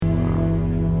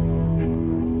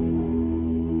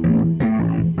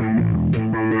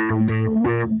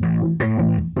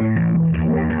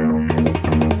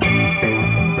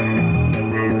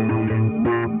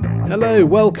Hello,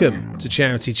 welcome to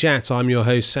Charity Chat. I'm your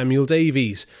host, Samuel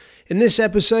Davies. In this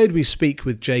episode, we speak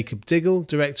with Jacob Diggle,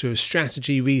 Director of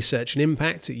Strategy, Research and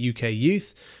Impact at UK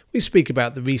Youth. We speak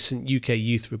about the recent UK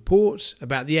Youth Report,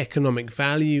 about the economic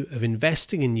value of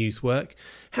investing in youth work,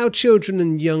 how children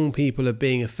and young people are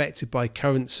being affected by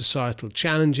current societal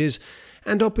challenges,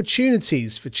 and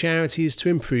opportunities for charities to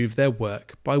improve their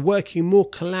work by working more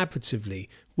collaboratively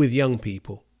with young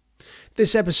people.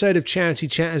 This episode of Charity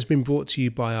Chat has been brought to you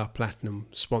by our platinum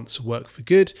sponsor, Work for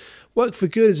Good. Work for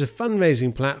Good is a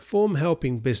fundraising platform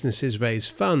helping businesses raise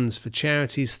funds for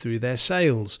charities through their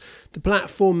sales. The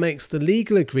platform makes the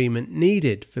legal agreement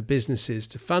needed for businesses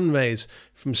to fundraise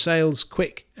from sales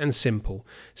quick and simple,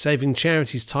 saving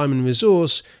charities time and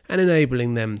resource and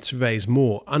enabling them to raise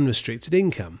more unrestricted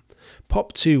income.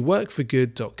 Pop to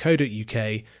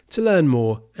workforgood.co.uk to learn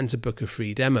more and to book a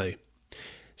free demo.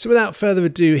 So without further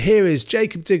ado, here is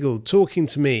Jacob Diggle talking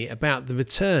to me about the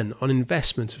return on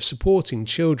investment of supporting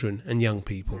children and young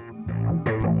people.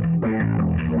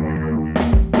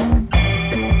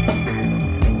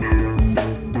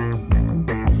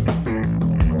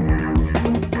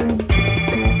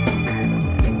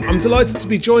 I'm delighted to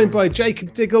be joined by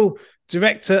Jacob Diggle,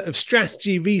 Director of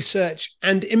Strategy, Research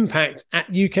and Impact at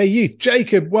UK Youth.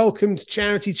 Jacob, welcome to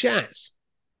Charity Chat.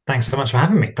 Thanks so much for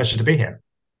having me. Pleasure to be here.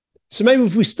 So maybe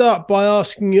if we start by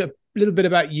asking you a little bit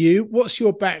about you, what's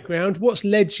your background? What's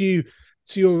led you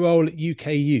to your role at UK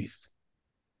Youth?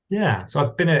 Yeah, so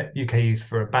I've been at UK Youth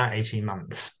for about 18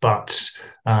 months, but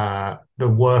the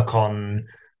work on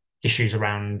issues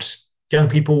around young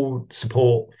people,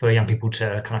 support for young people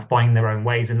to kind of find their own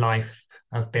ways in life,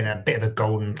 have been a bit of a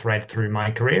golden thread through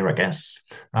my career, I guess.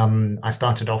 I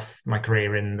started off my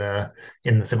career in the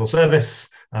civil service,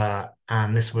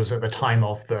 and this was at the time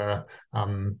of the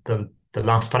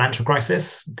last financial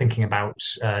crisis, thinking about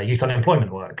youth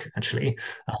unemployment work, actually.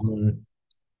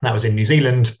 That was in New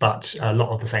Zealand, but a lot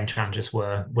of the same challenges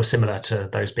were similar to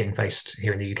those being faced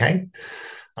here in the UK.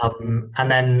 And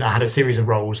then I had a series of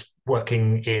roles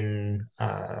working in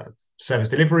service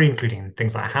delivery, including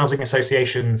things like housing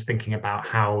associations, thinking about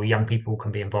how young people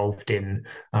can be involved in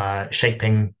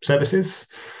shaping services.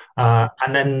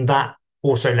 And then that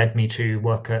also led me to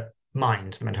work at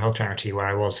Mind, the mental health charity, where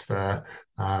I was for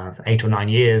 8 or 9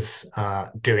 years,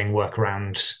 doing work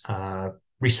around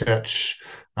research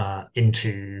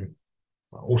into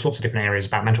all sorts of different areas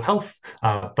about mental health,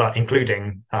 but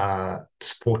including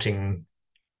supporting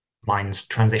Mind's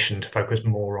transition to focus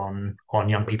more on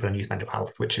young people and youth mental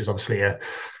health, which is obviously a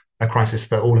crisis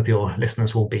that all of your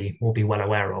listeners will be well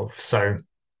aware of. So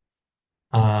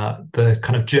the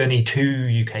kind of journey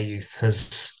to UK Youth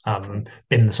has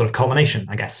been the sort of culmination,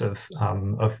 I guess, of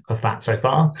that so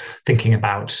far. Thinking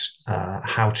about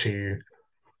how to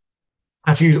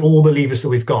use all the levers that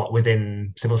we've got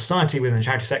within civil society, within the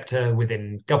charity sector,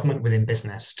 within government, within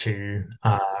business to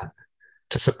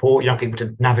support young people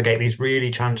to navigate these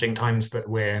really challenging times that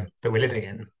we're living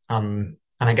in. And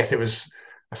I guess it was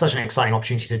such an exciting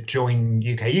opportunity to join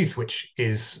UK Youth, which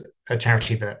is a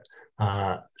charity that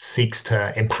seeks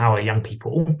to empower young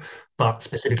people, but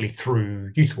specifically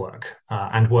through youth work,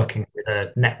 and working with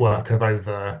a network of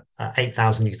over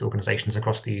 8,000 youth organisations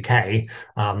across the UK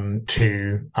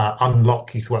to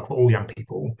unlock youth work for all young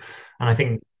people. And I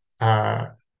think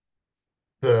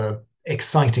the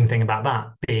exciting thing about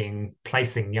that being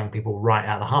placing young people right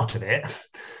at the heart of it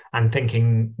and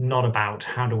thinking not about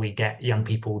how do we get young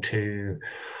people to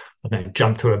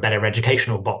jump through a better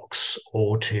educational box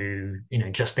or to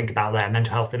just think about their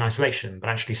mental health in isolation, but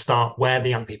actually start where the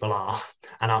young people are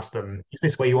and ask them, is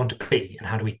this where you want to be, and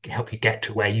how do we help you get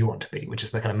to where you want to be, which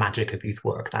is the kind of magic of youth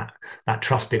work, that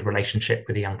trusted relationship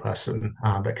with a young person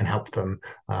that can help them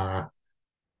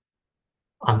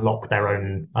unlock their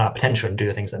own potential and do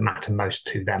the things that matter most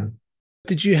to them.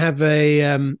 Did you have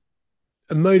a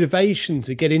motivation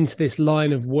to get into this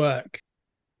line of work?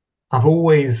 I've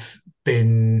always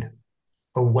been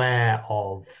aware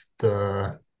of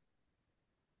the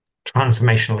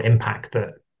transformational impact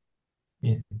that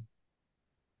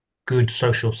good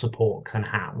social support can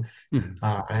have.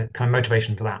 A kind of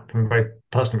motivation for that from a very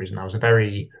personal reason. I was a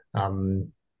very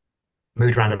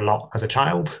moved around a lot as a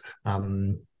child.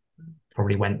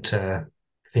 Probably went to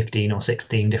 15 or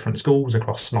 16 different schools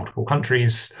across multiple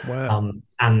countries. Wow.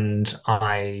 And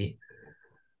I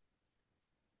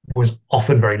was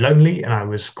often very lonely, and I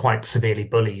was quite severely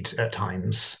bullied at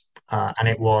times. And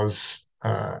it was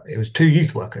 2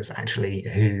 youth workers actually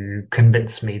who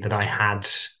convinced me that I had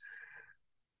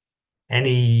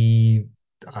any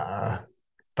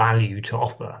value to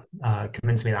offer,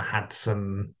 convinced me that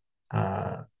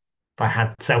I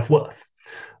had self-worth.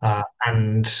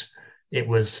 And it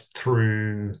was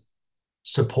through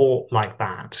support like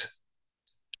that,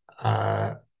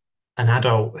 an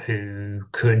adult who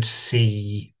could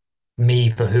see me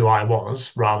for who I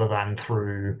was rather than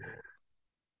through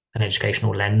an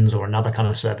educational lens or another kind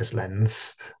of service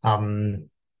lens,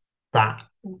 that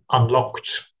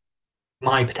unlocked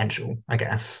my potential, I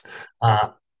guess.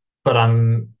 But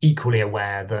I'm equally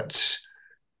aware that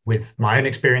with my own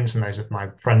experience and those of my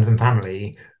friends and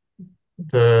family,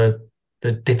 the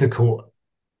difficult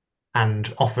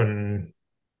and often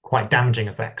quite damaging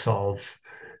effects of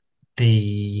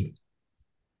the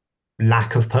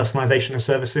lack of personalization of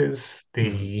services,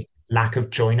 the lack of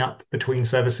join up between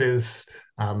services,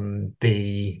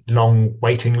 the long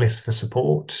waiting lists for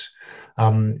support.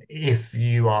 If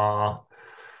you are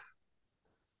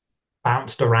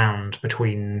bounced around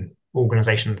between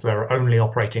organizations that are only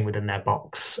operating within their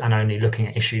box and only looking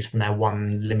at issues from their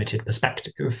one limited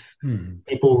perspective,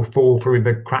 people fall through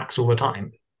the cracks all the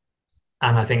time.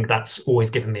 And I think that's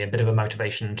always given me a bit of a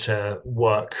motivation to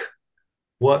work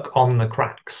on the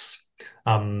cracks,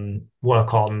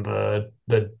 work on the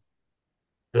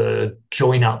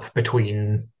join up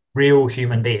between real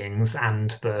human beings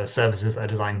and the services that are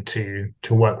designed to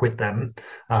work with them,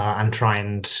 and try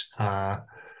and I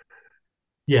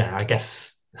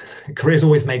guess careers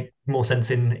always make more sense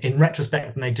in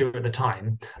retrospect than they do at the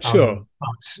time. Sure.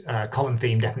 But common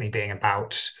theme definitely being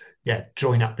about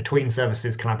join up between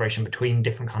services, collaboration between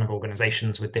different kind of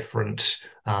organizations with different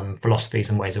philosophies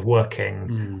and ways of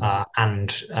working,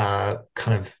 and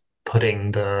kind of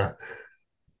putting the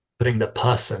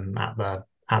person at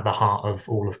the heart of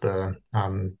all of the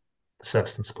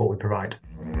service and support we provide.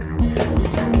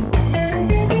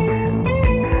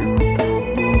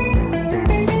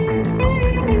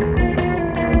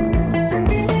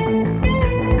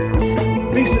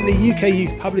 Recently, UK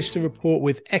Youth published a report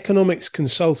with economics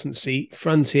consultancy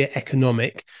Frontier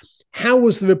Economic. How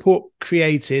was the report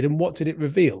created and what did it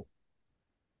reveal?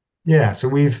 Yeah, so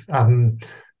we've been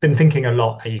thinking a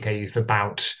lot at UK Youth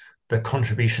about the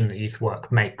contribution that youth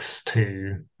work makes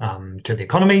to the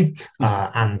economy,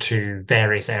 and to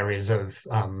various areas of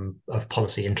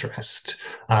policy interest.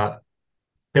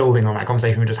 Building on that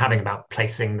conversation we were just having about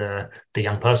placing the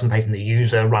young person, placing the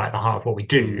user right at the heart of what we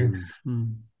do.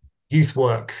 Youth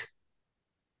work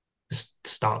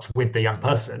starts with the young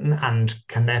person and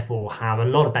can therefore have a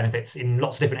lot of benefits in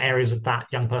lots of different areas of that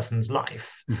young person's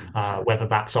life, whether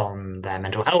that's on their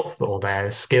mental health or their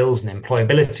skills and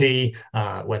employability,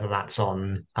 whether that's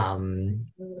on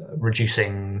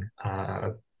reducing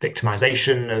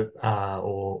victimization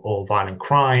or violent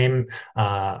crime,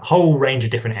 a whole range of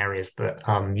different areas that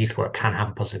youth work can have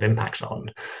a positive impact on.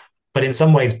 But in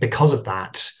some ways, because of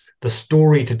that, the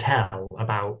story to tell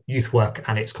about youth work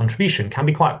and its contribution can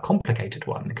be quite a complicated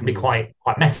one. It can be quite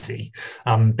messy,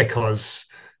 because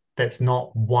there's not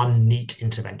one neat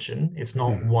intervention. It's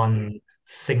not one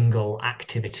single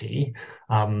activity.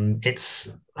 It's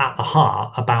at the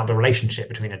heart about the relationship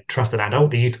between a trusted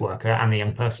adult, the youth worker, and the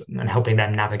young person, and helping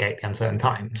them navigate the uncertain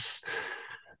times.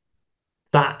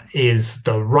 That is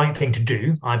the right thing to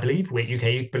do, I believe, we at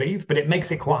UK Youth believe, but it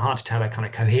makes it quite hard to tell a kind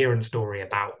of coherent story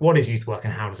about what is youth work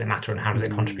and how does it matter and how does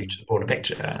it contribute to the broader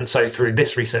picture. And so through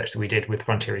this research that we did with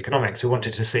Frontier Economics, we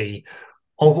wanted to see,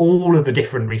 of all of the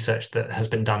different research that has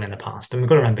been done in the past, and we've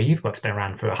got to remember youth work's been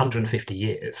around for 150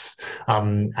 years,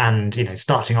 and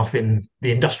starting off in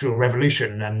the Industrial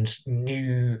Revolution and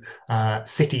new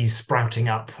cities sprouting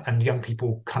up and young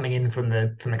people coming in from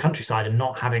the countryside and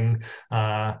not having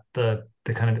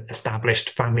the kind of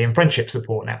established family and friendship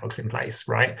support networks in place,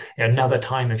 right? Another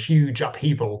time of huge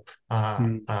upheaval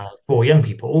for young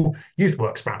people, youth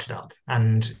work sprouted up,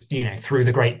 and through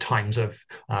the great times of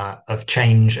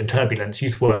change and turbulence,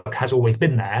 youth work has always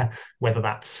been there. Whether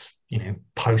that's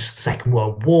post Second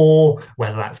World War,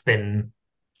 whether that's been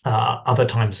other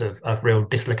times of real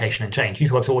dislocation and change,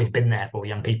 youth work's always been there for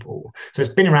young people. So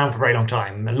it's been around for a very long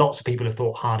time, and lots of people have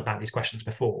thought hard about these questions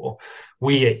before.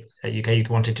 We at UK Youth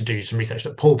wanted to do some research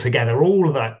that pulled together all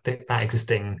of that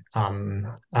existing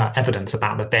evidence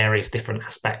about the various different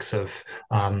aspects of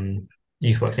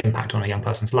youth work's impact on a young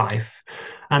person's life,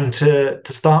 and to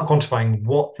start quantifying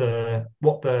what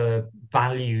the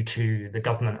value to the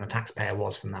government and the taxpayer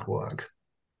was from that work.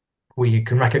 We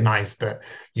can recognize that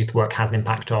youth work has an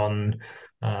impact on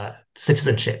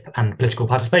citizenship and political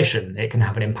participation. It can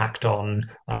have an impact on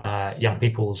young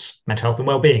people's mental health and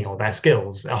well-being or their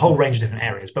skills, a whole range of different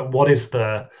areas. But what's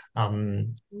the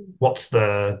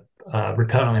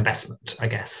return on investment, I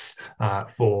guess,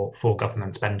 for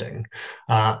government spending?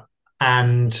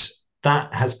 And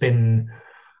that has been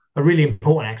a really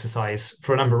important exercise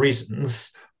for a number of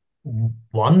reasons.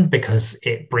 One, because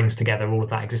it brings together all of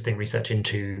that existing research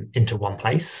into one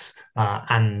place,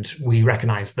 and we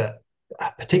recognise that,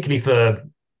 particularly for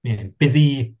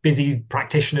busy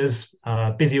practitioners,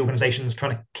 busy organisations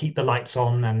trying to keep the lights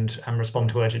on and respond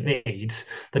to urgent needs,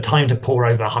 the time to pore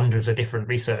over hundreds of different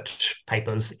research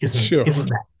papers isn't there.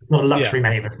 It's not a luxury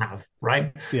many of us have,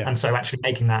 right? Yeah. And so actually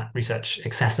making that research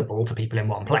accessible to people in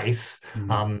one place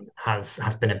has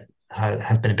been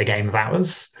a big aim of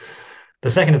ours. The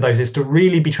second of those is to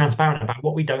really be transparent about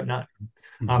what we don't know.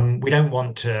 We don't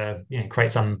want to,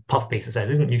 create some puff piece that says,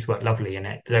 "Isn't youth work lovely?" in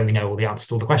it, don't we know all the answers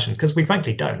to all the questions? Because we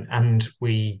frankly don't, and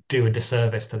we do a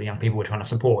disservice to the young people we're trying to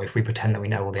support if we pretend that we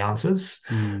know all the answers.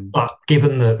 But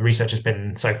given that the research has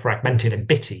been so fragmented and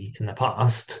bitty in the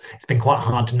past, it's been quite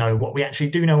hard to know what we actually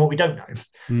do know, what we don't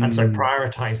know, and so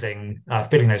prioritizing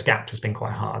filling those gaps has been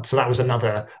quite hard. So that was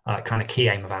another kind of key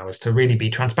aim of ours, to really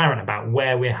be transparent about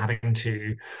where we're having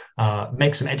to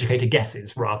make some educated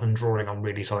guesses rather than drawing on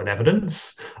really solid evidence.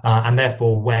 And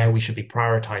therefore where we should be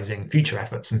prioritizing future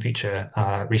efforts and future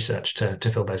research to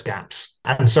fill those gaps.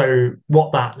 And so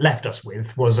what that left us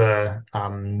with was an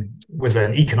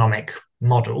economic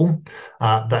model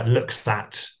that looks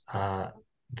at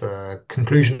the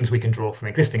conclusions we can draw from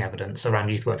existing evidence around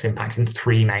youth work's impact in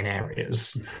three main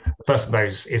areas. The first of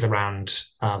those is around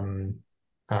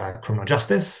criminal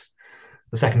justice.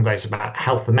 The second of those is about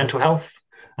health and mental health.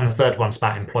 And the third one's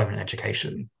about employment and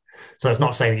education. So that's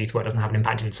not to say that youth work doesn't have an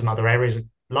impact in some other areas of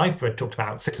life. We've talked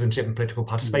about citizenship and political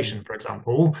participation, for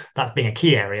example. That's being a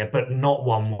key area, but not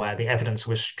one where the evidence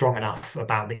was strong enough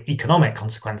about the economic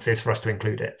consequences for us to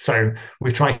include it. So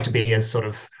we've tried to be as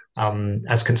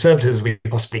as conservative as we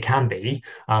possibly can be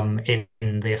in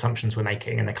the assumptions we're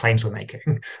making and the claims we're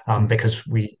making, because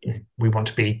we want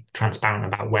to be transparent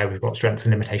about where we've got strengths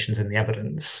and limitations in the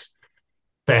evidence.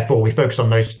 Therefore, we focus on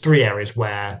those three areas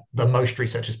where the most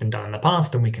research has been done in the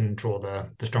past and we can draw the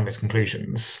strongest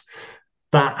conclusions.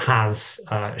 That has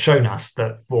shown us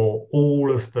that for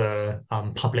all of the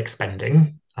public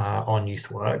spending on youth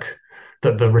work,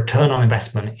 that the return on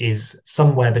investment is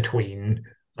somewhere between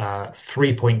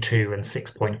 3.2 and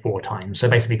 6.4 times. So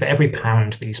basically, for every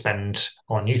pound that you spend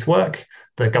on youth work,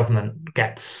 the government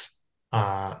gets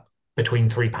between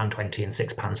 £3.20 and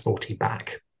 £6.40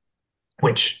 back.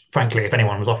 Which, frankly, if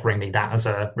anyone was offering me that as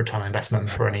a return on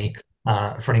investment for any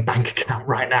bank account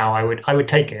right now, I would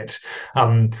take it.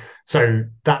 So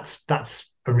that's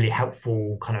a really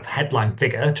helpful kind of headline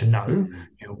figure to know.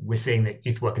 We're seeing that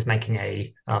youth work is making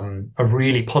a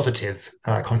really positive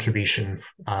contribution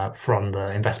from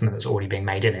the investment that's already being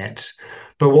made in it.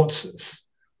 But what's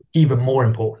even more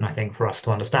important, I think, for us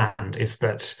to understand is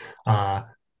that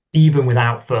even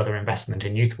without further investment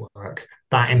in youth work,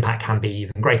 that impact can be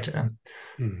even greater.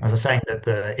 As I was saying, that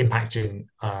the impact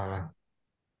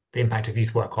of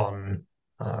youth work on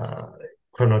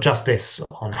criminal justice,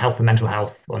 on health and mental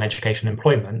health, on education and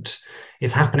employment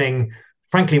is happening,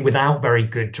 frankly, without very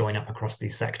good join up across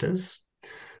these sectors.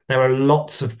 There are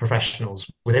lots of professionals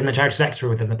within the charity sector,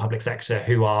 within the public sector,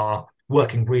 who are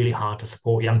working really hard to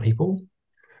support young people.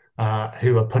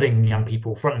 Who are putting young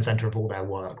people front and center of all their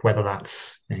work, whether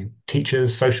that's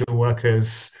teachers, social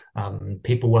workers,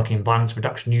 people working in violence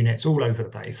reduction units all over the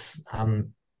place.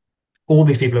 All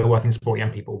these people are working to support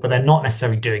young people, but they're not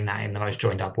necessarily doing that in the most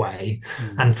joined up way.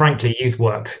 And frankly, youth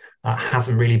work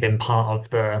hasn't really been part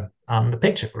of the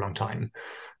picture for a long time.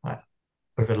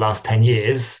 Over the last 10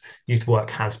 years, youth work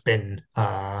has been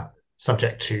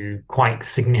subject to quite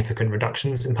significant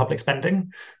reductions in public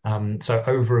spending. So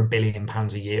over £1 billion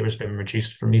a year has been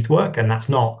reduced from youth work, and that's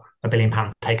not £1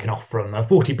 billion taken off from a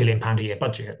 £40 billion a year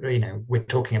budget. We're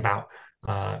talking about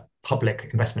public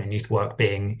investment in youth work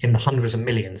being in the hundreds of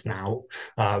millions now,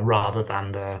 rather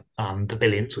than the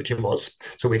billions, which it was.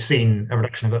 So we've seen a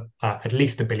reduction of at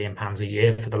least £1 billion a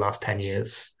year for the last 10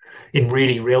 years. In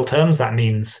really real terms, that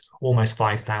means almost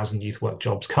 5,000 youth work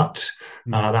jobs cut.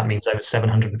 That means over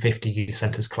 750 youth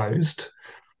centres closed.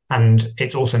 And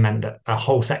it's also meant that a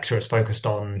whole sector is focused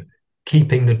on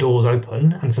keeping the doors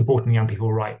open and supporting young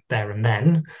people right there and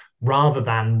then, rather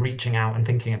than reaching out and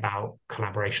thinking about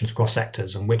collaborations across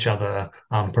sectors and which other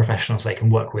professionals they can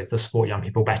work with to support young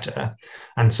people better.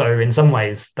 And so in some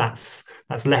ways, that's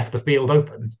left the field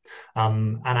open.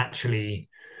 And actually,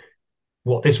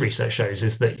 what this research shows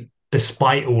is that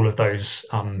despite all of those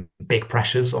big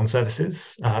pressures on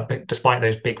services, but despite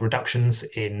those big reductions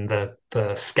in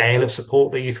the scale of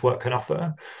support that youth work can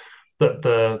offer, that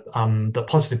the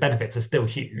positive benefits are still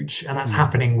huge, and that's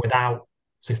happening without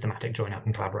systematic join up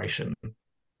and collaboration.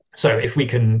 So if we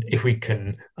can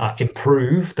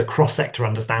improve the cross-sector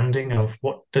understanding of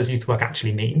what does youth work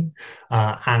actually mean,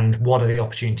 and what are the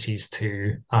opportunities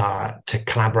to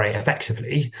collaborate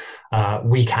effectively,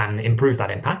 we can improve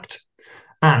that impact.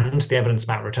 And the evidence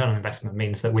about return on investment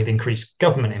means that with increased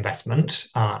government investment,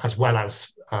 as well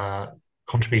as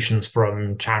contributions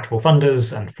from charitable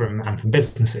funders and from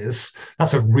businesses,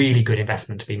 that's a really good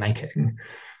investment to be making.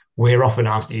 We're often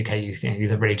asked at UK Youth,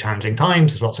 these are really challenging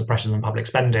times. There's lots of pressures on public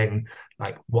spending.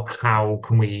 Like, how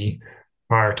can we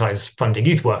prioritize funding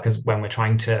youth workers when we're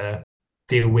trying to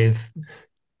deal with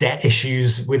debt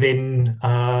issues within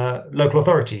local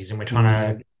authorities, and we're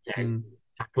trying to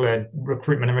tackle a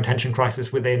recruitment and retention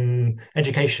crisis within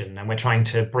education, and we're trying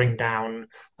to bring down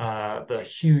the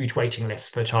huge waiting lists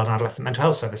for child and adolescent mental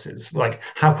health services. Like,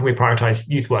 how can we prioritize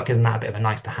youth work? Isn't that a bit of a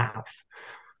nice to have?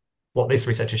 What this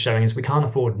research is showing is we can't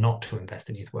afford not to invest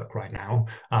in youth work right now.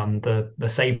 The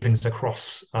savings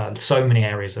across so many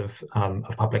areas of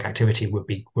public activity would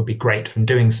be great from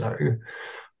doing so,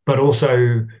 but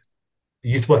also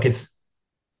youth work is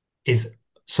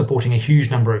supporting a huge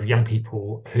number of young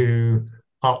people who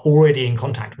are already in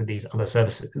contact with these other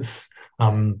services,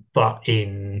 but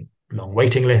in long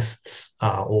waiting lists,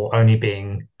 or only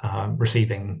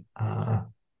receiving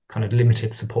kind of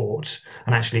limited support.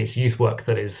 And actually it's youth work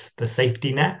that is the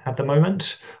safety net at the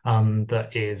moment,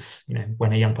 that is,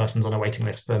 when a young person's on a waiting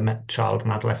list for child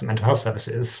and adolescent mental health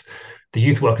services, the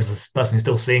youth worker is the person who's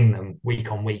still seeing them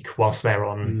week on week whilst they're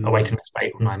on a waiting list for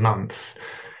 8 or 9 months.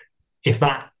 If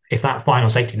that final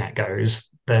safety net goes,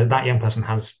 that young person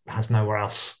has nowhere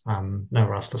else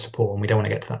for support, and we don't want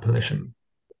to get to that position.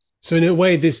 So in a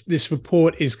way, this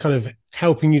report is kind of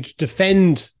helping you to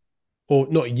defend, or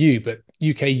not you, but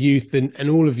UK Youth and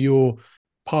all of your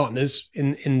partners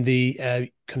in the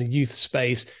kind of youth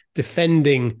space,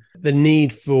 defending the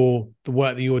need for the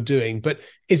work that you're doing. But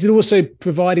is it also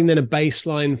providing then a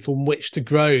baseline from which to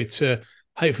grow, to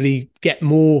hopefully get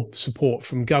more support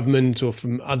from government or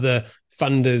from other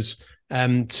funders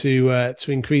to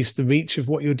increase the reach of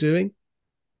what you're doing?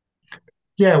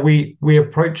 Yeah, we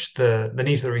approach the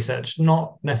needs of the research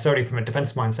not necessarily from a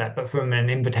defense mindset, but from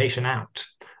an invitation out.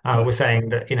 We're saying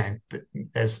that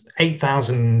there's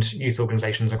 8,000 youth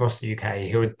organisations across the UK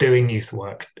who are doing youth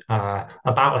work.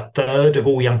 About a third of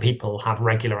all young people have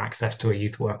regular access to a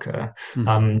youth worker.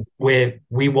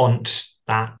 We want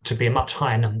that to be a much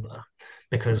higher number,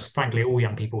 because frankly, all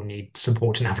young people need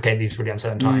support to navigate these really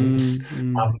uncertain times.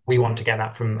 We want to get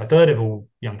that from a third of all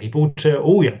young people to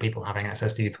all young people having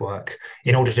access to youth work.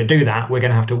 In order to do that, we're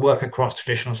going to have to work across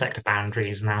traditional sector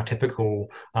boundaries and our typical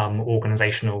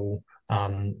organisational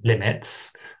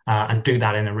limits, and do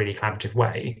that in a really collaborative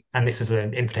way. And this is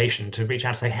an invitation to reach out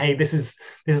and say, hey, this is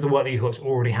the work that youth work's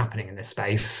already happening in this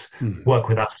space. Work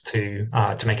with us to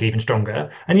make it even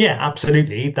stronger. And yeah,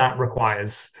 absolutely, that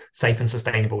requires safe and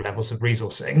sustainable levels of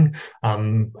resourcing.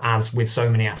 As with so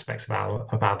many aspects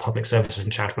of our public services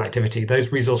and charitable activity,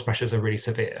 those resource pressures are really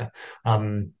severe.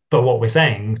 But what we're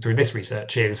saying through this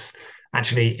research is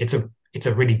actually it's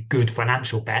a really good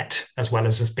financial bet, as well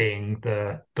as just being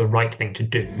the right thing to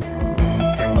do.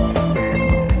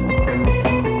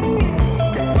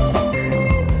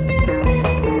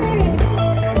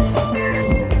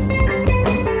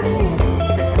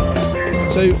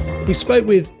 So we spoke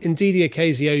with Ndidi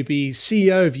Akazi-Obi,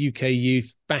 CEO of UK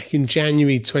Youth, back in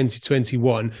January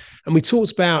 2021, and we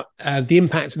talked about the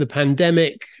impact of the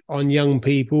pandemic on young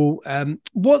people.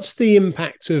 What's the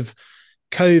impact of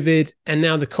COVID and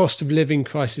now the cost of living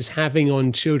crisis having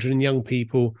on children and young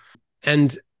people?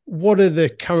 And what are the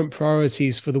current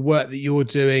priorities for the work that you're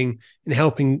doing in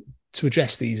helping to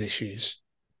address these issues?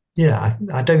 Yeah,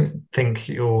 I don't think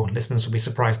your listeners will be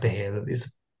surprised to hear that it's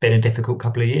been a difficult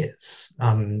couple of years.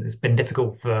 It's been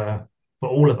difficult for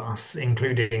all of us,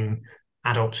 including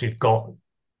adults who've got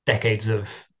decades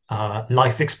of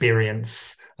life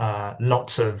experience,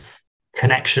 lots of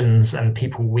connections and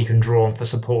people we can draw on for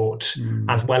support,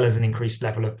 as well as an increased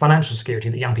level of financial security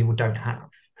that young people don't have.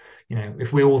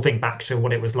 If we all think back to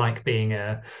what it was like being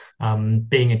a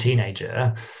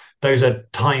teenager, those are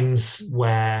times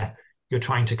where you're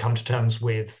trying to come to terms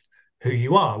with who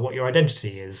you are, what your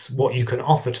identity is, what you can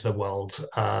offer to the world,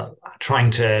 trying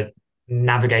to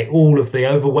navigate all of the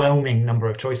overwhelming number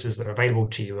of choices that are available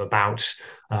to you about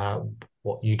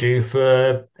what you do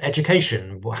for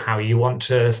education, how you want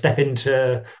to step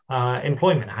into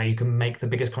employment, how you can make the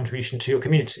biggest contribution to your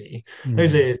community.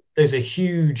 Those are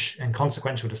huge and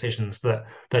consequential decisions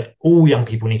that all young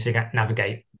people need to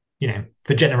navigate,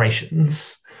 for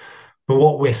generations. But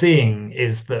what we're seeing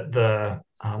is that the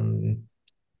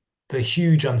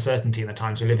huge uncertainty in the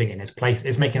times we're living in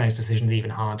is making those decisions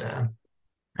even harder.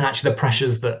 And actually, the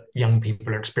pressures that young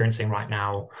people are experiencing right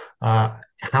now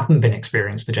haven't been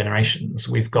experienced for generations.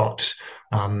 We've got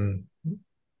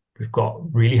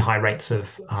really high rates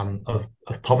of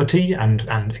poverty and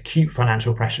acute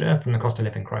financial pressure from the cost of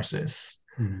living crisis.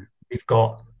 Mm. We've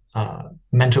got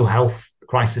mental health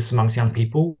crisis amongst young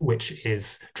people, which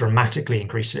is dramatically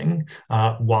increasing,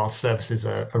 while services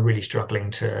are really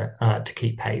struggling to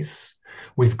keep pace.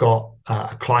 We've got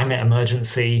a climate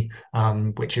emergency,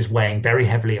 which is weighing very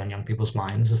heavily on young people's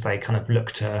minds as they kind of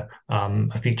look to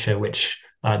a future which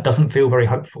doesn't feel very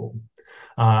hopeful.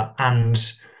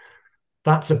 And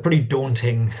that's a pretty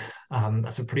daunting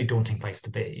place to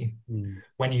be. Mm.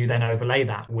 When you then overlay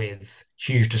that with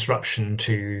huge disruption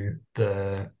to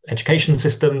the education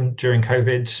system during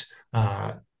COVID,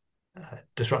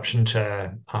 disruption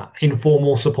to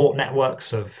informal support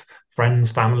networks of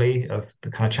friends, family, of the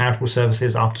kind of charitable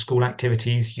services, after school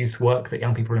activities, youth work that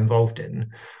young people are involved in,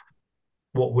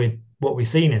 what we've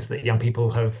seen is that young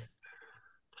people have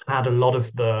had a lot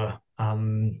of the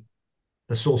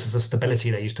sources of stability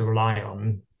they used to rely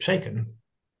on shaken.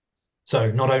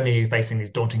 So not only are you facing these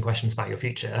daunting questions about your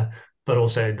future, but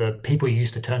also the people you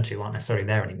used to turn to aren't necessarily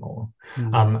there anymore.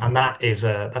 And that's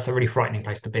a really frightening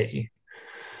place to be.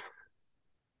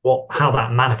 How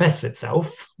that manifests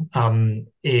itself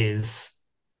is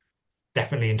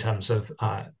definitely in terms of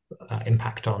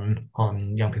impact on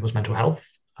young people's mental health.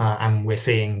 And we're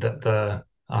seeing that the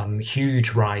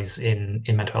huge rise in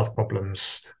mental health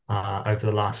problems over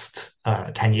the last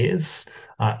 10 years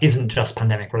isn't just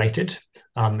pandemic related.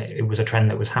 It was a trend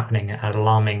that was happening at an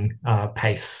alarming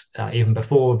pace even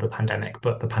before the pandemic,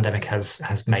 but the pandemic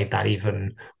has made that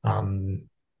even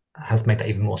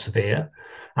more severe.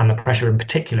 And the pressure in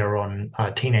particular on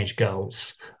teenage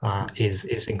girls is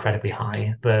incredibly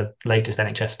high. The latest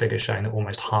NHS figures showing that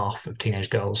almost half of teenage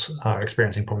girls are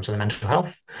experiencing problems with their mental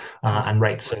health, and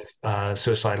rates of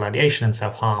suicidal ideation and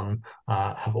self-harm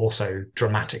have also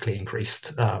dramatically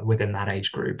increased within that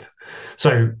age group.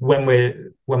 So when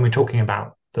we're talking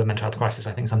about the mental health crisis,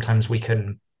 I think sometimes we've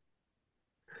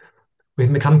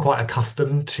become quite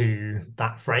accustomed to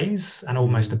that phrase and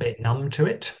almost a bit numb to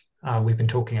it. We've been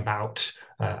talking about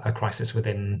a crisis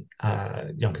within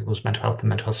young people's mental health and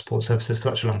mental health support services for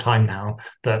such a long time now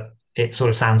that it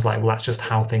sort of sounds like, well, that's just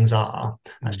how things are.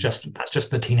 That's just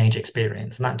the teenage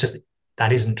experience, and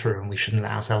that isn't true, and we shouldn't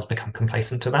let ourselves become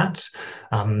complacent to that.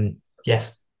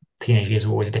 Yes, teenage years are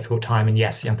always a difficult time, and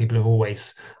yes, young people have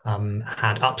always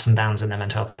had ups and downs in their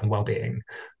mental health and well-being,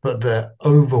 but the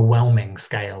overwhelming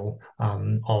scale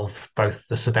of both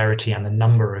the severity and the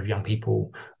number of young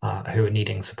people who are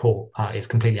needing support is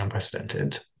completely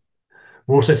unprecedented.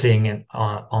 We're also seeing it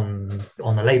on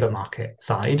the labour market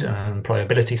side and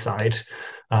employability side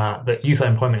that youth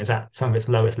unemployment is at some of its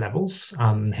lowest levels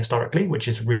historically, which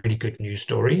is a really good news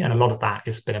story. And a lot of that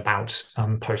has been about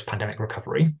post-pandemic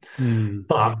recovery.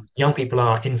 But young people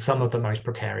are in some of the most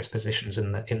precarious positions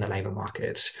in the labour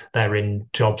market. They're in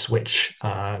jobs which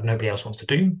nobody else wants to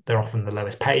do. They're often the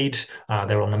lowest paid.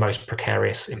 They're on the most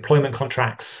precarious employment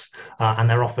contracts, and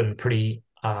they're often pretty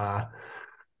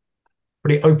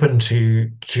open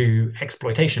to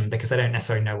exploitation because they don't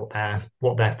necessarily know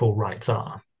what their full rights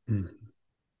are.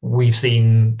 We've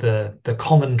seen the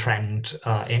common trend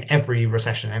in every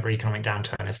recession, every economic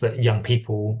downturn, is that young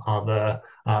people are the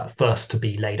first to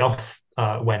be laid off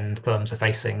when firms are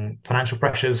facing financial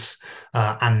pressures,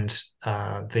 and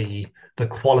the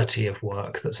quality of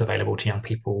work that's available to young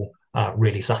people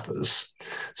really suffers.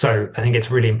 So I think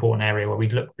it's a really important area where we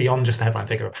look beyond just the headline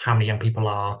figure of how many young people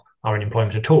are in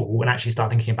employment at all, and actually start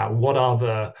thinking about what are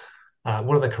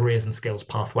the careers and skills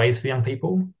pathways for young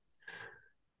people.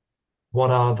 What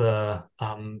are the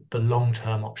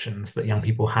long-term options that young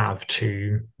people have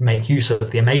to make use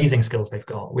of the amazing skills they've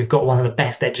got? We've got one of the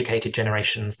best educated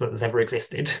generations that has ever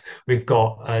existed. We've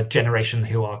got a generation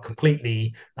who are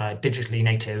completely digitally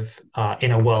native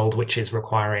in a world which is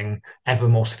requiring ever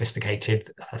more sophisticated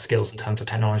skills in terms of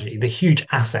technology. The huge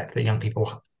asset that young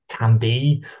people can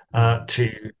be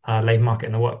to labour market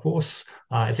and the workforce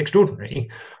is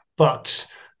extraordinary. But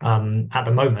at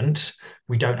the moment,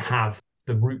 we don't have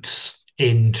the roots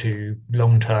into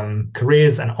long-term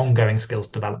careers and ongoing skills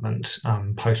development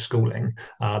post-schooling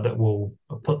that will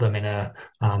put them in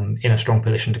a strong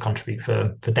position to contribute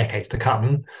for decades to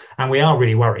come. And we are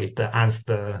really worried that as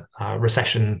the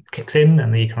recession kicks in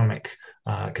and the economic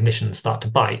conditions start to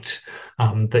bite,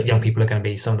 that young people are going to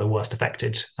be some of the worst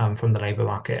affected from the labour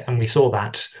market. And we saw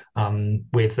that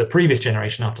with the previous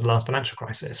generation after the last financial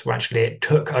crisis, where actually it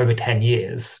took over 10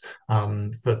 years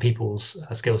for people's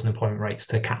skills and employment rates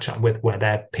to catch up with where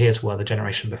their peers were the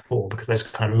generation before, because there's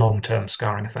kind of long-term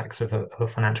scarring effects of a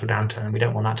financial downturn, and we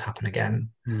don't want that to happen again.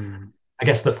 I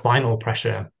guess the final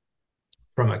pressure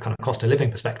from a kind of cost of living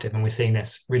perspective, and we're seeing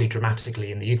this really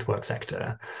dramatically in the youth work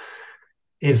sector,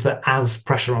 is that as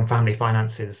pressure on family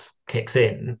finances kicks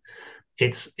in,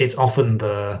 it's often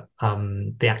the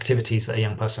activities that a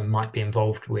young person might be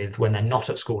involved with when they're not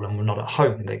at school and not at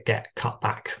home that get cut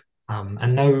back.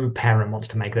 And no parent wants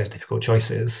to make those difficult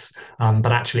choices.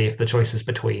 But actually, if the choice is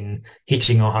between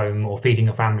heating your home or feeding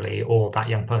your family, or that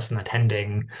young person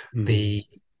attending the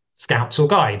Scouts or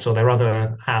Guides or their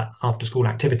other after-school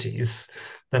activities,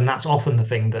 then that's often the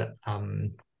thing that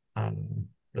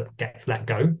that gets let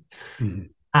go.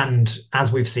 And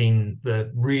as we've seen the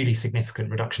really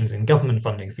significant reductions in government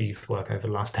funding for youth work over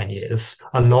the last 10 years,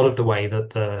 a lot of the way that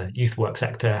the youth work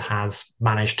sector has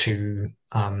managed to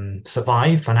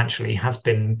survive financially has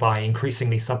been by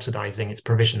increasingly subsidizing its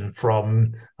provision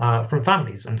from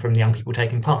families and from the young people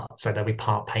taking part. So there'll be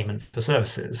part payment for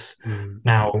services.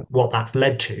 Now, what that's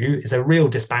led to is a real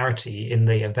disparity in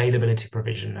the availability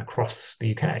provision across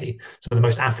the UK. So the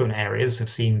most affluent areas have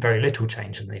seen very little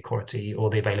change in the equality or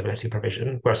the availability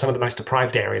provision, whereas some of the most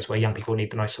deprived areas where young people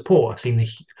need the most support have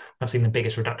seen the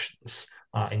biggest reductions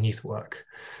in youth work.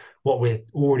 What we're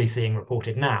already seeing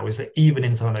reported now is that even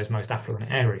in some of those most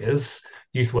affluent areas,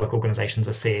 youth work organisations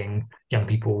are seeing young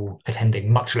people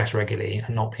attending much less regularly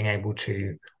and not being able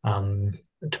to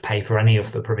pay for any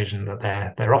of the provision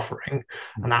that they're offering.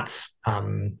 And that's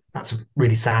a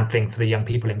really sad thing for the young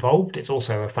people involved. It's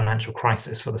also a financial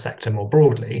crisis for the sector more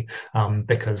broadly,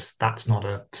 because that's not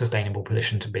a sustainable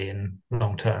position to be in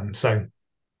long term. So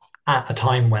at a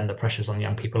time when the pressures on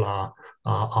young people are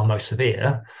most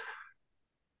severe,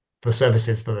 the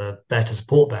services that are there to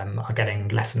support them are getting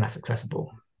less and less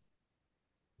accessible.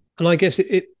 And I guess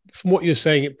it from what you're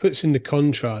saying, it puts into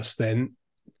contrast then,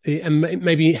 and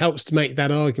maybe it helps to make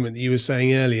that argument that you were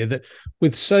saying earlier, that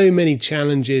with so many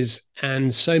challenges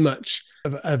and so much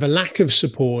of a lack of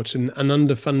support and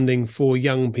underfunding for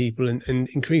young people, and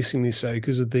increasingly so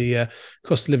because of the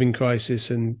cost of living crisis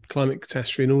and climate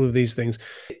catastrophe and all of these things,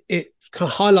 it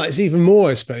kind of highlights even more,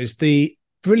 I suppose, the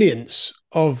brilliance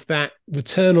of that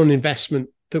return on investment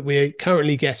that we're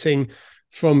currently getting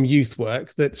from youth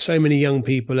work, that so many young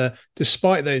people are,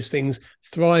 despite those things,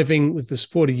 thriving with the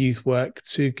support of youth work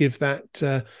to give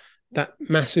that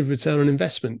massive return on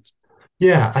investment.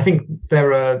 Yeah, I think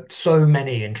there are so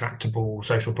many intractable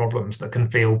social problems that can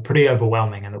feel pretty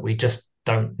overwhelming and that we just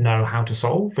don't know how to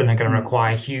solve, and are going to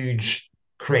require huge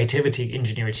creativity,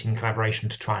 ingenuity, and collaboration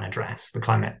to try and address. The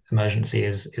climate emergency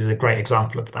is a great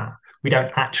example of that. We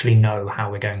don't actually know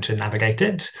how we're going to navigate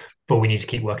it, but we need to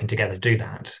keep working together to do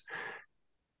that.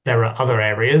 There are other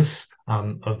areas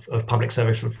of public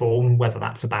service reform, whether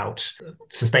that's about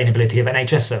sustainability of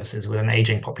NHS services with an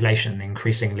aging population,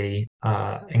 increasing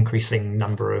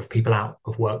number of people out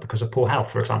of work because of poor health,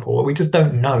 for example, where we just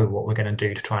don't know what we're going to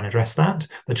do to try and address that.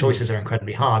 The choices are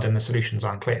incredibly hard and the solutions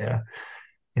aren't clear.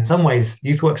 In some ways,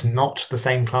 youth work's not the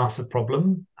same class of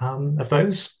problem as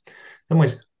those. In some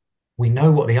ways, we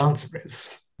know what the answer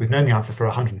is. We've known the answer for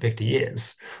 150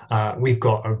 years. We've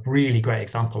got a really great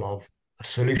example of a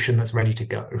solution that's ready to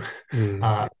go.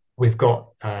 We've got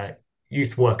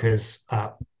youth workers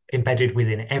embedded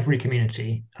within every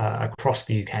community across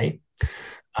the UK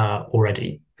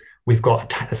already. We've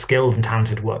got a skilled and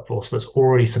talented workforce that's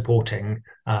already supporting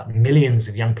millions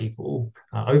of young people,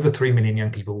 over 3 million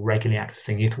young people regularly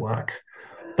accessing youth work.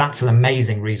 That's an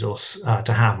amazing resource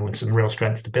to have with some real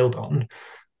strengths to build on.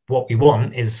 What we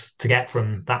want is to get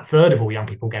from that third of all young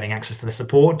people getting access to the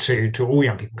support to all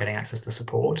young people getting access to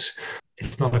support.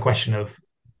 It's not a question of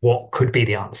what could be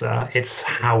the answer. It's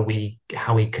how we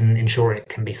can ensure it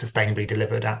can be sustainably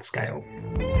delivered at scale.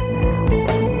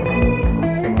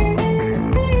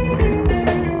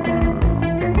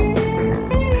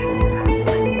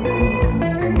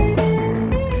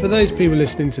 For those people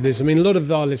listening to this, I mean, a lot of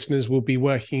our listeners will be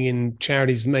working in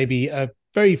charities maybe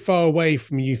very far away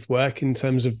from youth work in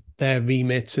terms of their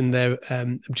remit and their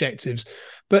objectives.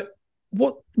 But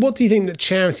what do you think that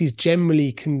charities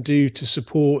generally can do to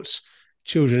support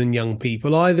children and young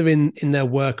people, either in their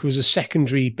work or as a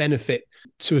secondary benefit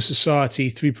to a society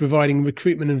through providing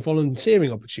recruitment and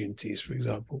volunteering opportunities, for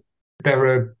example? There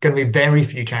are going to be very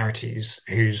few charities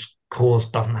whose cause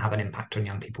doesn't have an impact on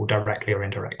young people directly or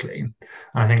indirectly. And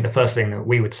I think the first thing that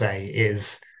we would say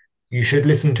is you should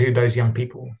listen to those young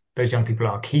people. those young people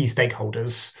are key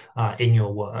stakeholders in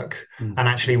your work. Mm. And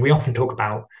actually, we often talk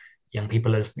about young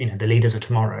people as, the leaders of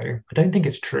tomorrow. I don't think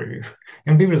it's true.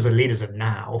 Young people as the leaders of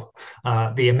now.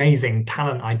 The amazing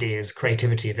talent, ideas,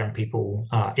 creativity of young people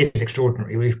is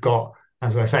extraordinary. We've got,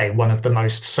 as I say, one of the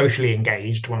most socially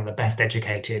engaged, one of the best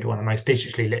educated, one of the most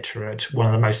digitally literate, one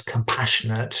of the most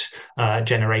compassionate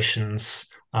generations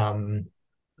that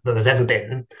there's ever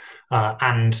been.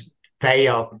 And they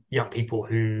are young people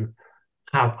who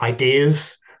have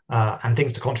ideas and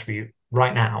things to contribute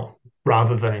right now,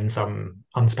 rather than in some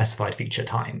unspecified future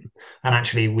time. And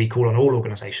actually, we call on all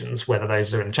organizations, whether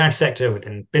those are in the charity sector,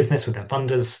 within business, within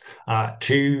funders,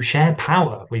 to share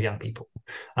power with young people,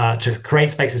 to create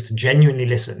spaces to genuinely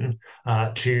listen,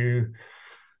 to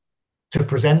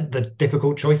present the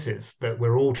difficult choices that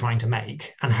we're all trying to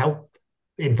make and help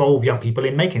involve young people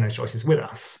in making those choices with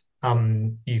us.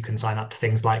 You can sign up to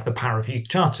things like the Power of Youth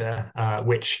Charter,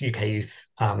 which UK Youth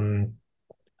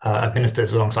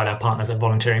administers alongside our partners at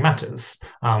Volunteering Matters,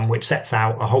 which sets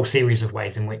out a whole series of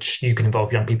ways in which you can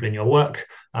involve young people in your work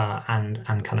and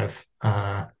kind of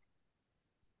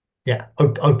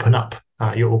open up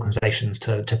your organizations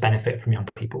to benefit from young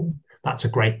people. That's a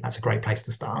great place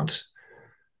to start.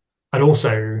 I'd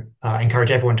also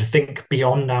encourage everyone to think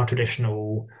beyond our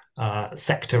traditional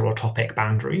sector or topic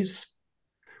boundaries.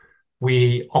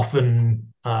 We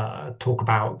often talk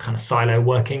about kind of silo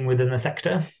working within the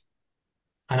sector.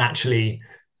 And actually,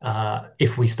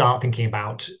 if we start thinking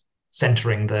about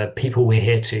centering the people we're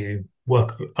here to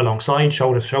work alongside,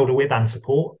 shoulder to shoulder with, and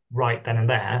support right then and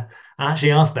there, and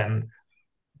actually ask them,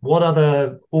 what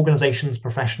other organizations,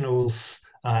 professionals,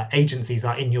 agencies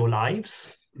are in your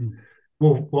lives? Mm.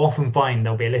 We'll often find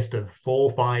there'll be a list of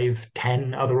 4, 5,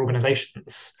 10 other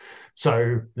organizations.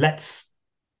 So let's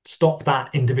stop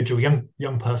that individual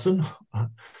young person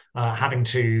having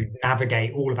to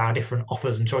navigate all of our different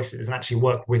offers and choices and actually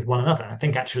work with one another. I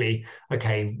think actually,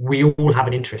 okay, we all have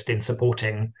an interest in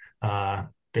supporting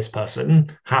this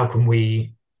person. How can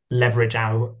we leverage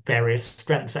our various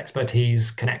strengths,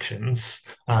 expertise, connections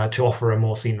to offer a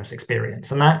more seamless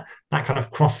experience? And that kind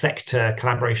of cross-sector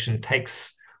collaboration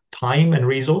takes time and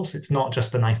resource. It's not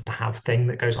just the nice to have thing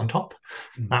that goes on top.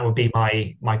 Mm-hmm. That would be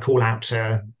my call out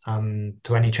to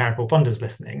any charitable funders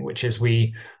listening, which is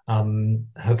we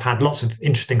have had lots of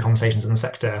interesting conversations in the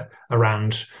sector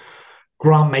around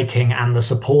grant making and the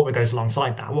support that goes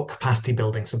alongside that. What capacity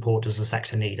building support does the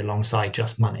sector need alongside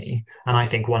just money? And I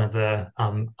think one of the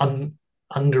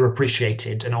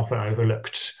underappreciated and often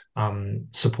overlooked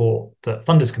support that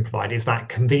funders can provide is that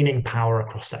convening power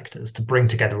across sectors to bring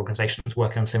together organizations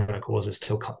working on similar causes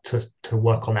to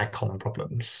work on their common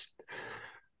problems.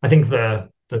 I think the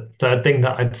third thing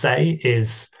that I'd say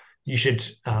is you should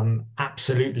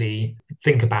absolutely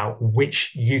think about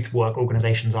which youth work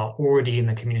organizations are already in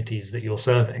the communities that you're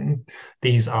serving.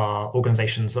 These are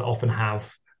organizations that often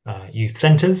have youth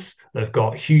centers that have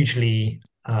got hugely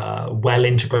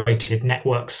well-integrated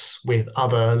networks with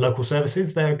other local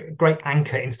services. They're great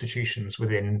anchor institutions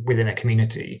within a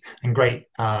community and great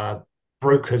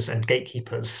brokers and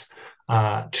gatekeepers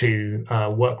to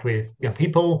work with young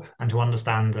people and to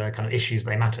understand the kind of issues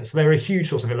they matter. So they're a huge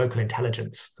source of local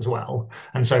intelligence as well.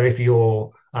 And so if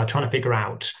you're trying to figure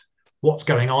out what's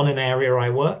going on in an area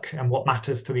I work and what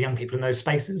matters to the young people in those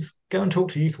spaces, go and talk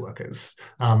to youth workers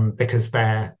because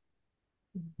they're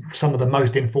some of the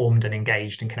most informed and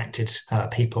engaged and connected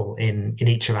people in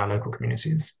each of our local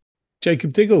communities.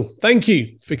 Jacob Diggle, thank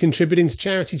you for contributing to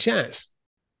Charity Chat.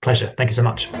 Pleasure. Thank you so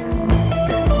much.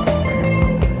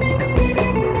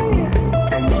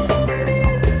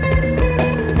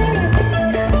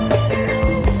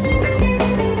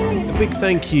 A big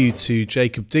thank you to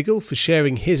Jacob Diggle for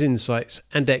sharing his insights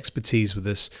and expertise with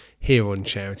us here on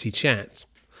Charity Chat.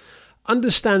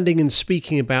 Understanding and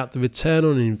speaking about the return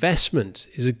on investment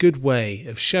is a good way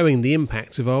of showing the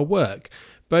impact of our work,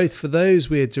 both for those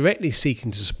we are directly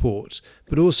seeking to support,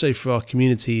 but also for our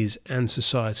communities and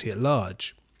society at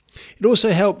large. It also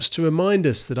helps to remind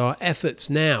us that our efforts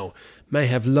now may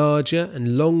have larger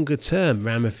and longer term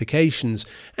ramifications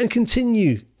and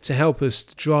continue to help us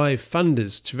drive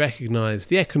funders to recognise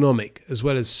the economic as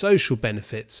well as social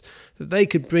benefits that they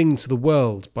could bring to the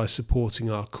world by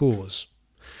supporting our cause.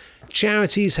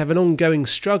 Charities have an ongoing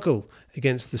struggle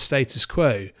against the status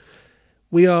quo.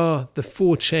 We are the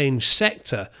for change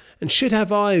sector and should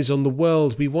have eyes on the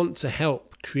world we want to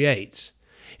help create.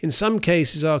 In some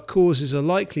cases, our causes are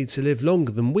likely to live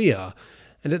longer than we are,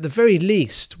 and at the very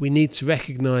least, we need to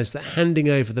recognise that handing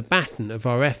over the baton of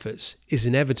our efforts is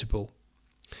inevitable.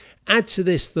 Add to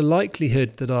this the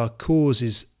likelihood that our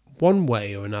causes one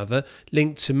way or another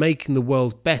linked to making the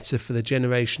world better for the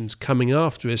generations coming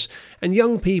after us, and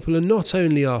young people are not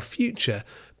only our future,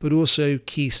 but also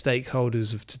key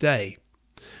stakeholders of today.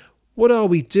 What are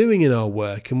we doing in our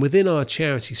work and within our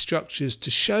charity structures to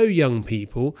show young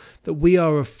people that we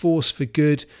are a force for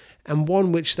good and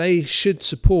one which they should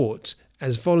support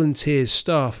as volunteers,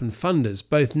 staff and funders,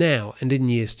 both now and in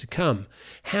years to come?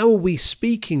 How are we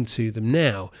speaking to them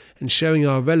now and showing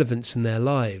our relevance in their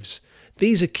lives?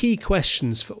 These are key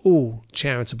questions for all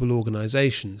charitable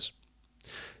organisations.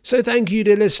 So thank you,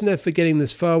 dear listener, for getting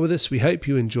this far with us. We hope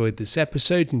you enjoyed this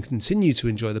episode and continue to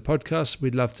enjoy the podcast.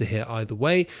 We'd love to hear either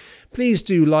way. Please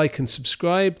do like and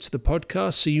subscribe to the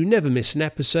podcast so you never miss an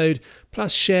episode,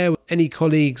 plus share with any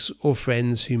colleagues or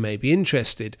friends who may be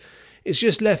interested. It's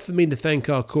just left for me to thank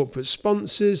our corporate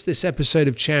sponsors. This episode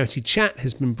of Charity Chat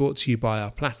has been brought to you by our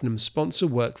platinum sponsor,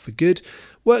 Work for Good.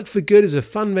 Work for Good is a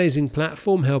fundraising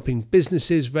platform helping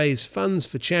businesses raise funds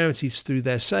for charities through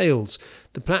their sales.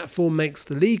 The platform makes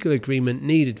the legal agreement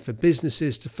needed for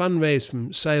businesses to fundraise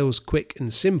from sales quick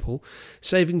and simple,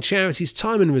 saving charities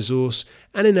time and resource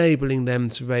and enabling them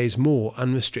to raise more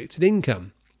unrestricted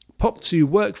income. Pop to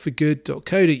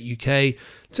workforgood.co.uk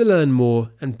to learn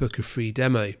more and book a free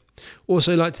demo.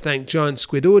 Also like to thank Giant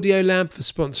Squid Audio Lab for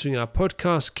sponsoring our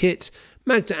podcast kit,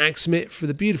 Magda Axmit for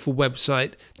the beautiful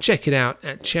website. Check it out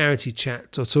at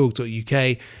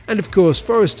charitychat.org.uk, and of course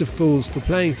Forest of Fools for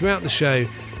playing throughout the show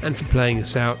and for playing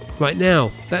us out right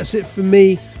now. That's it from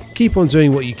me. Keep on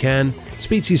doing what you can.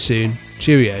 Speak to you soon.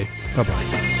 Cheerio. Bye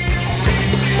bye.